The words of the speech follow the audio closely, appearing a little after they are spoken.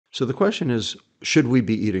So the question is, should we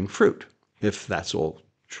be eating fruit if that's all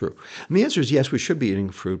true? And the answer is yes, we should be eating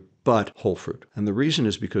fruit, but whole fruit. And the reason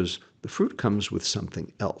is because the fruit comes with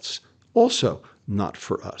something else, also not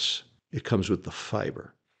for us. It comes with the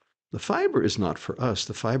fiber. The fiber is not for us.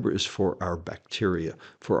 The fiber is for our bacteria,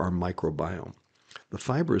 for our microbiome. The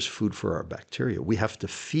fiber is food for our bacteria. We have to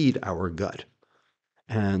feed our gut.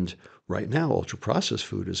 And right now, ultra-processed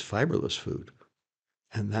food is fiberless food.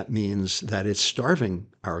 And that means that it's starving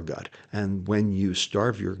our gut. And when you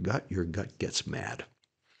starve your gut gets mad.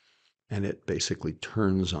 And it basically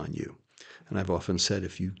turns on you. And I've often said,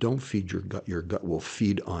 if you don't feed your gut will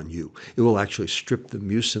feed on you. It will actually strip the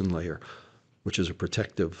mucin layer, which is a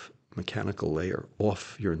protective mechanical layer,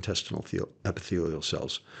 off your intestinal epithelial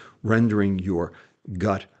cells, rendering your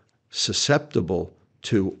gut susceptible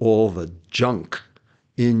to all the junk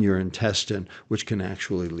in your intestine, which can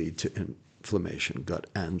actually lead to inflammation, gut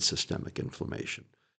and systemic inflammation.